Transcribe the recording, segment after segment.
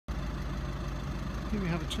Here we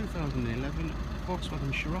have a 2011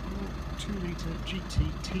 Volkswagen Scirocco 2-litre GT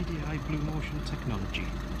TDI Blue Motion technology.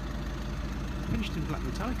 Finished in black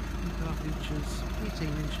metallic, the car features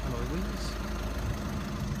 18-inch alloy wheels,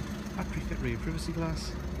 factory fit rear privacy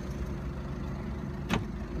glass,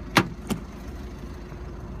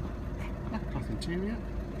 black cloth interior,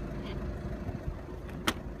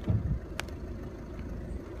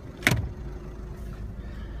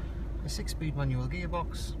 a 6-speed manual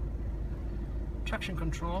gearbox, traction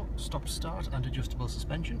control, stop start and adjustable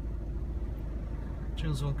suspension,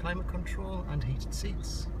 dual zone climate control and heated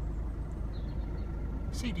seats,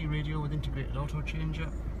 CD radio with integrated auto changer,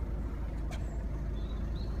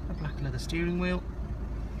 a black leather steering wheel.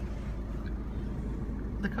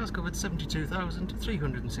 The car's covered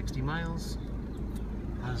 72,360 miles,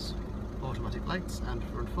 has automatic lights and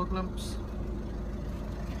front fog lamps,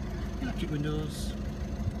 electric windows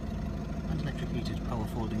and electric heated power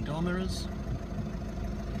folding door mirrors,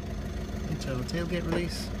 internal tailgate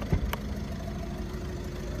release,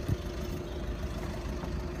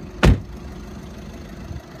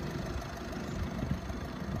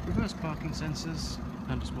 reverse parking sensors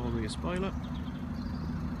and a small rear spoiler.